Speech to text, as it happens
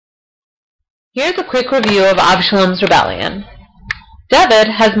Here's a quick review of Avshalom's rebellion.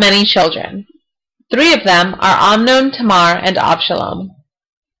 David has many children. 3 of them are Amnon, Tamar, and Avshalom.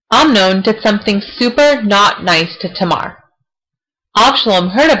 Amnon did something super not nice to Tamar.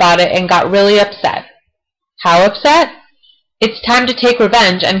 Avshalom heard about it and got really upset. How upset? It's time to take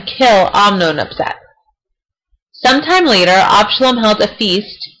revenge and kill Amnon upset. Sometime later, Avshalom held a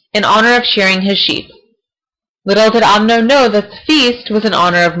feast in honor of shearing his sheep. Little did Amnon know that the feast was in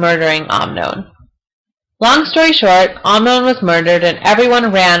honor of murdering Amnon. Long story short, Amnon was murdered and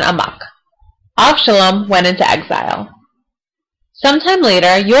everyone ran amok. Avshalom went into exile. Sometime later,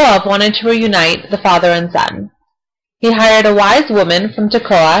 Yoav wanted to reunite the father and son. He hired a wise woman from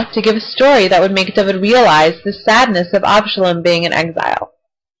Tekoa to give a story that would make David realize the sadness of Avshalom being in exile.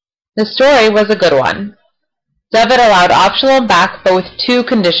 The story was a good one. David allowed Avshalom back, but with 2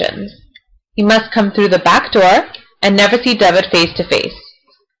 conditions. He must come through the back door and never see David face to face.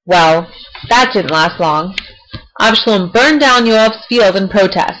 Well, that didn't last long. Avshalom burned down Yoav's field in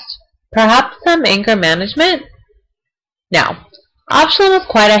protest. Perhaps some anger management? Now, Avshalom was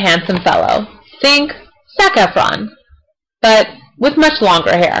quite a handsome fellow. Think Zac Efron, but with much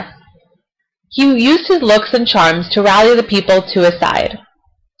longer hair. He used his looks and charms to rally the people to his side.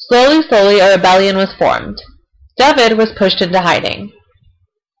 Slowly, a rebellion was formed. David was pushed into hiding.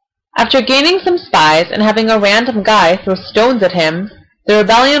 After gaining some spies and having a random guy throw stones at him, the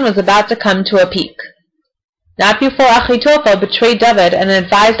rebellion was about to come to a peak. Not before Achitophel betrayed David and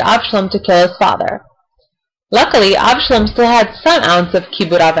advised Avshalom to kill his father. Luckily, Avshalom still had some ounce of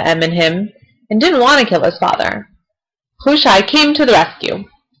kibud av v'em in him and didn't want to kill his father. Hushai came to the rescue.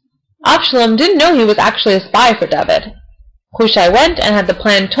 Avshalom didn't know he was actually a spy for David. Hushai went and had the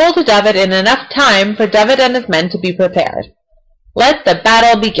plan told to David in enough time for David and his men to be prepared. Let the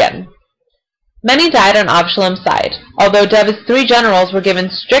battle begin. Many died on Avshalom's side, although David's 3 generals were given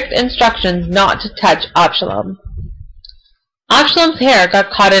strict instructions not to touch Avshalom. Avshalom's hair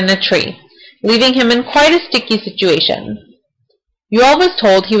got caught in a tree, leaving him in quite a sticky situation. Yoav was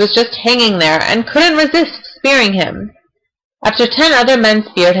told he was just hanging there and couldn't resist spearing him. After 10 other men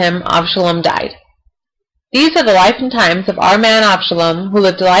speared him, Avshalom died. These are the life and times of our man Avshalom, who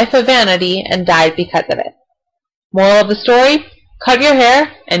lived a life of vanity and died because of it. Moral of the story: cut your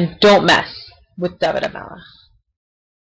hair and don't mess with David HaMelech.